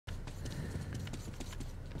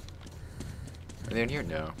Anything in here?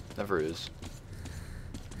 No, never is.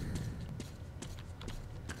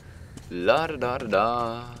 La da da da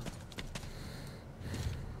da.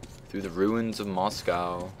 Through the ruins of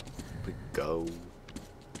Moscow we go.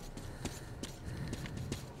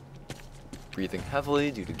 Breathing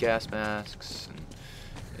heavily due to gas masks,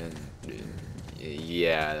 and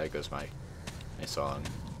yeah, there goes my song.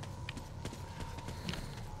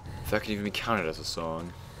 If that could even be counted as a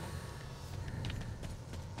song.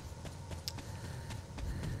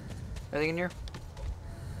 Anything in here?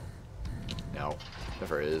 No,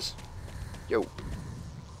 never is. Yo.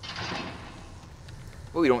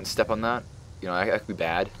 Oh, you don't step on that. You know, that could be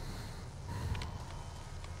bad.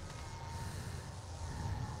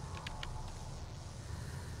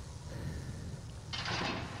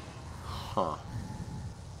 Huh.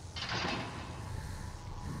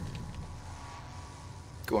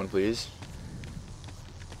 Go on, please.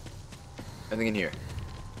 Anything in here?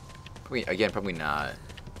 Probably not.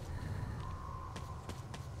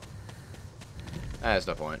 That's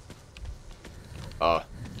no point. Oh,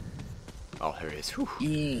 there it is. Whew.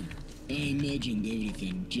 Yeah, I imagined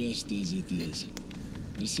everything just as it is.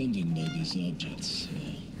 There's something about these objects.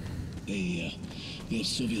 They're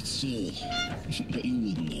Soviet soul. But you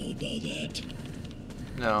wouldn't know about that.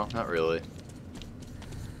 No, not really.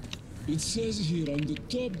 It says here on the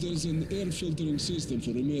top there's an air filtering system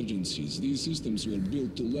for emergencies. These systems were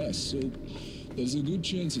built to last, so there's a good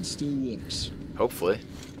chance it still works. Hopefully.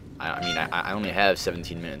 I mean, I only have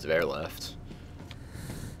 17 minutes of air left.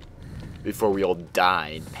 Before we all die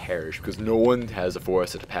and perish because no one has the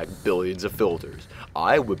foresight to pack billions of filters.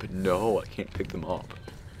 I would, but no, I can't pick them up.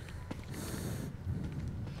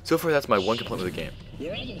 So far, that's my one complaint with the game.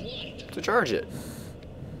 You're out of light. To charge it.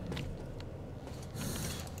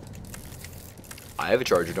 I have a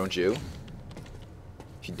charger, don't you?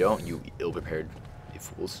 If you don't, you ill-prepared, you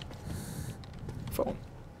fools. Phone.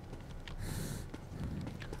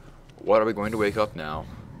 What are we going to wake up now?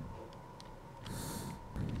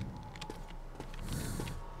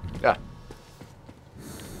 Yeah.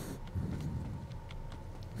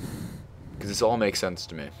 Because this all makes sense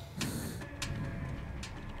to me.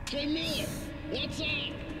 Hey Miller, what's up?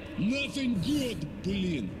 Nothing good,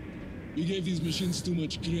 Billion. We gave these machines too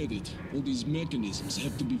much credit. All these mechanisms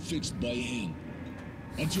have to be fixed by hand.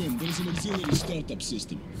 Artyom, there's an auxiliary startup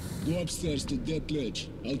system. Go upstairs to that ledge.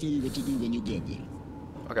 I'll tell you what to do when you get there.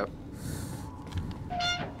 Okay.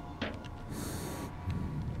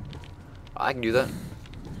 I can do that.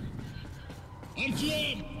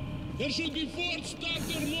 Artyom! There should be 4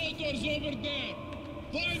 starter motors over there!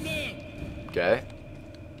 Find them! Okay.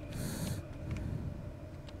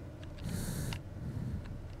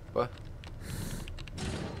 What?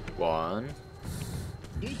 1.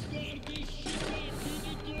 To start this shit up,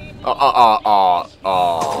 you need to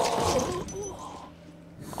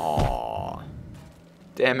Oh.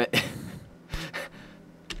 Damn it.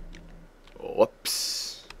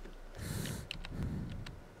 Whoops.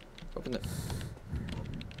 Open it.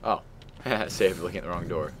 Oh. Save looking at the wrong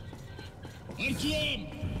door.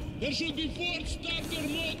 Artyom! There should be 4 starter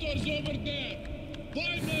motors over there!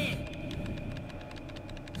 Find them!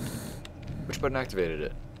 Which button activated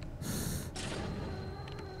it?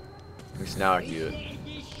 At least now I can do it. Start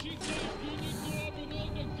this shit up, you need to open all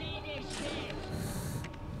the covers first!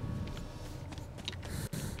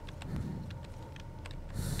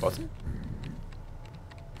 Button?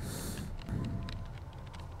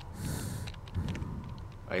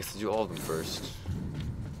 I guess to do all of them first.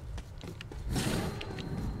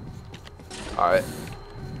 Alright.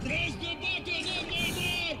 Press the button on my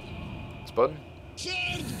mark! This button?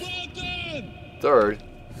 3rd button! 3rd?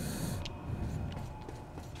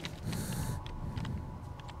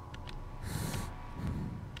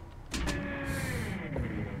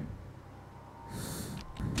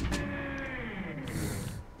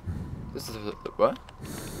 This is the what?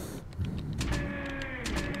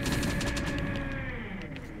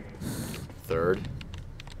 Third.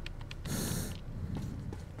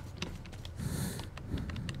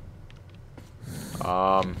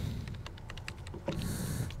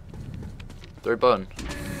 Third button.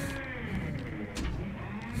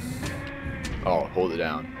 Oh, hold it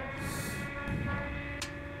down.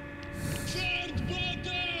 3rd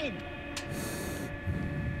button!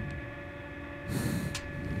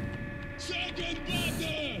 2nd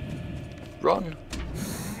button! Run.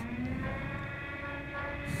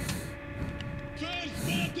 1st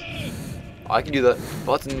button! I can do that.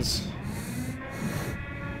 Buttons.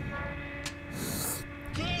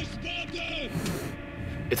 1st button!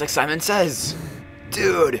 It's like Simon Says.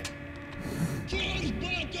 Dude. 4th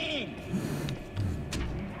button!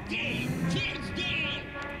 Damn, turns down!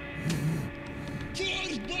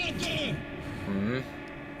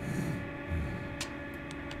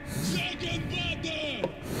 Second button!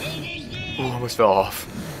 Almost there! Oh, almost fell off.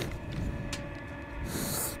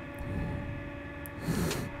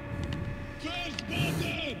 First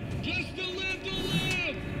button! Just a little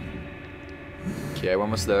left! Okay, we're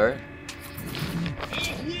almost there.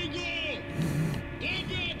 Off we go! Come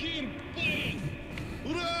back here, fire!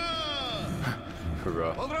 Hurrah!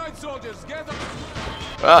 Hurrah. All right, soldiers, get up!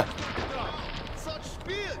 Ah! Such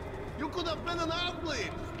speed! You could have been an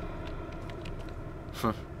athlete!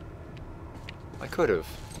 I could have.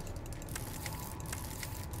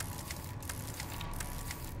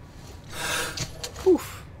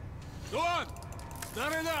 Oof. Go on!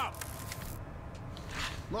 Not enough!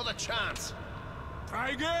 Not a chance! Try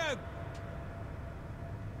again!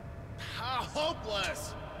 Ah,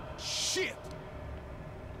 hopeless! Shit!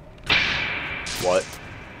 What?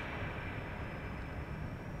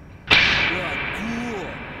 Yeah, cool!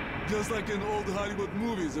 Just like in old Hollywood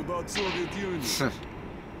movies about Soviet Union.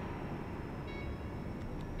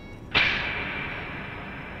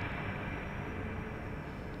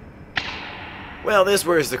 Well, this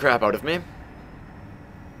worries the crap out of me.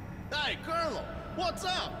 Hey, Colonel! What's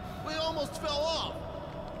up? We almost fell off!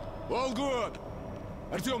 All good!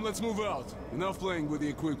 Artyom, let's move out. Enough playing with the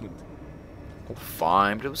equipment. Oh,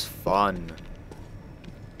 fine, but it was fun.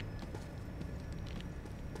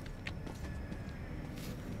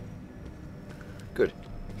 Good.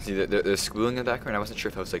 See, there's squealing in the background. I wasn't sure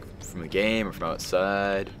if that was like from the game or from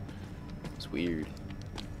outside. It's weird.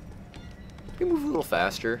 Can you move a little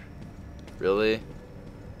faster? Really?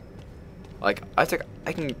 Like, I think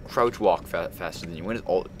I can crouch walk faster than you. When it's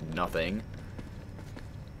all nothing.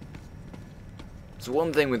 So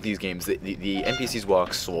one thing with these games, the NPCs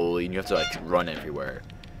walk slowly, and you have to like run everywhere.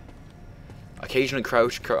 Occasionally,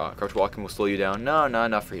 crouch walking will slow you down. No, not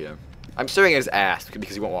enough for you. I'm staring at his ass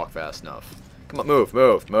because he won't walk fast enough. Come on, move,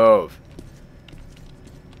 move, move.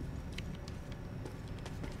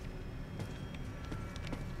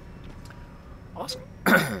 Awesome.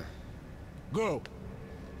 Go!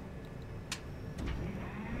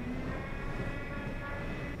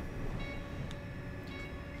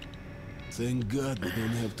 Thank God we don't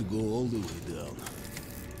have to go all the way down.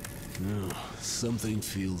 No, something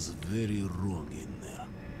feels very wrong in there.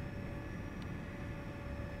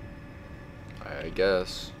 I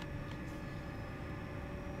guess.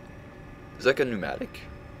 Is that like a pneumatic?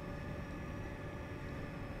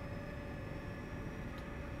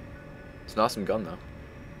 It's an awesome gun, though.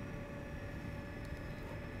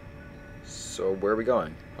 So, where are we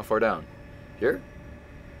going? How far down? Here?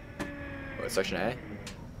 What, section A?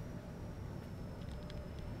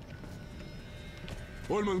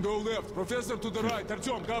 Holman, go left. Professor to the right.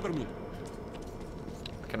 Artyom, cover me.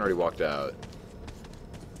 I can already walked out.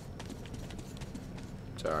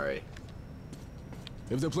 Sorry.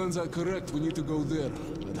 If the plans are correct, we need to go there.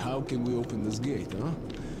 But how can we open this gate, huh?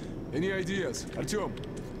 Any ideas? Artyom?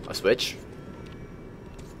 A switch?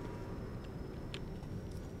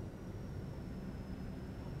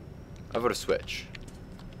 How about a switch?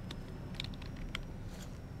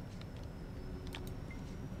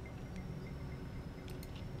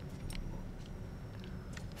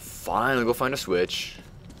 Fine, I'll go find a switch.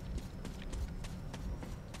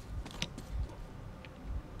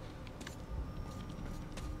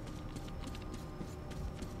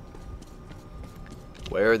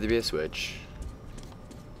 Where would there be a switch?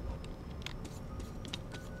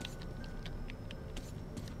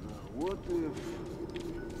 What if...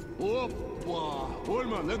 Oppa!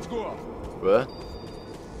 Holman, let's go! What?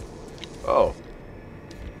 Oh.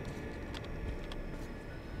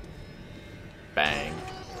 Bang.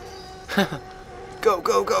 Go,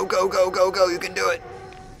 go, go, go, go, go, go, you can do it.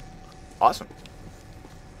 Awesome.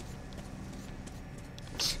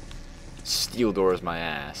 Steel doors my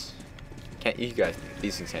ass. Can't you guys,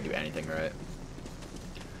 these things can't do anything, right?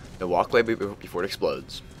 The walkway before it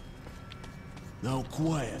explodes. Now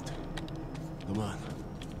quiet. Come on.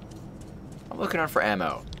 I'm looking out for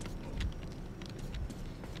ammo.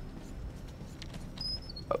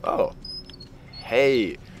 Oh.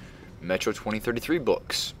 Hey. Metro 2033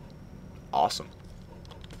 books. Awesome.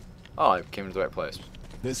 Oh, I came to the right place.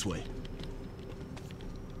 This way.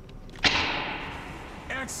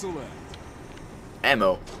 Excellent.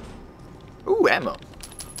 Ammo. Ooh, ammo.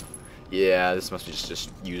 Yeah, this must be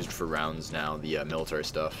just used for rounds now, the military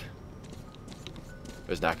stuff.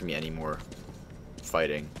 There's not going to be any more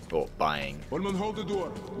fighting. Well, buying. Holman, hold the door.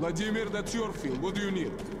 Vladimir, that's your field. What do you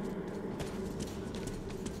need?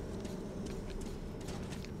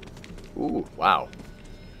 Ooh, wow.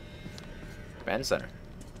 Command center.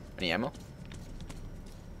 Any ammo?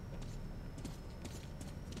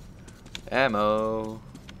 Ammo.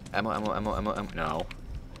 Ammo. No.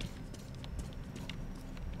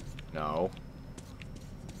 No.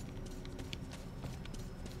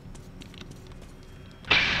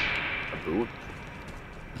 A boot?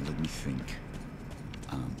 Let me think.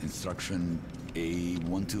 Instruction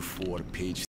A124, page